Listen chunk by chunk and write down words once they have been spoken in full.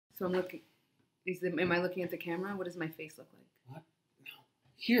So I'm looking. Am I looking at the camera? What does my face look like? What?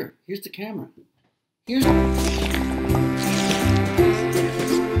 No. Here's the camera. Here's.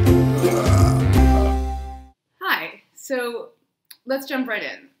 Hi. So let's jump right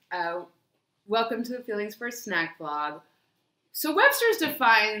in. Welcome to the Feelings for a Snack vlog. So Webster's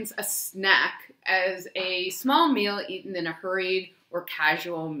defines a snack as a small meal eaten in a hurried or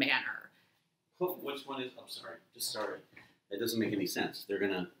casual manner. Oh, which one is? I'm sorry. Just started. That doesn't make any sense. They're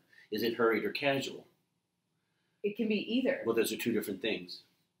gonna. Is it hurried or casual? It can be either. Well, those are two different things.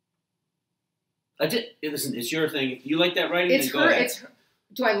 Listen, it's your thing. You like that writing?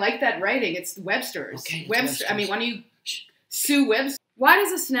 Do I like that writing? It's Webster's. Okay, Webster. I mean, why don't you sue Webster? Why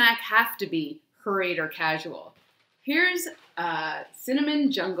does a snack have to be hurried or casual? Here's Cinnamon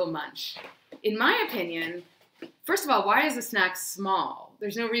Jungle Munch. In my opinion, first of all, why is a snack small?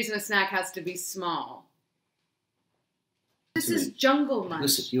 There's no reason a snack has to be small. This is Jungle Munch.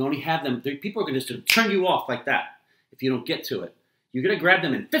 Listen, you only have them. People are going to turn you off like that if you don't get to it. You're going to grab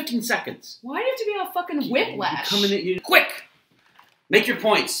them in 15 seconds. Why do you have to be all fucking whiplash? You come in, quick! Make your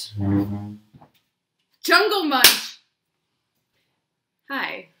points. Jungle Munch.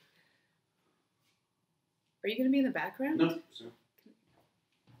 Hi. Are you going to be in the background? No, sir.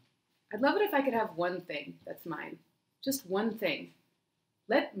 I'd love it if I could have one thing that's mine. Just one thing.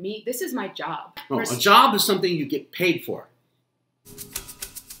 This is my job. No, a job is something you get paid for.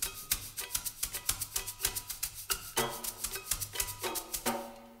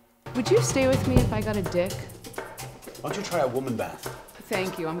 Would you stay with me if I got a dick? Why don't you try a woman bath?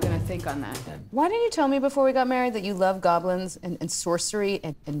 Thank you. I'm going to think on that. Why didn't you tell me before we got married that you love goblins and sorcery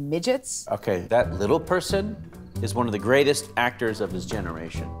and midgets? Okay, that little person is one of the greatest actors of his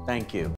generation. Thank you.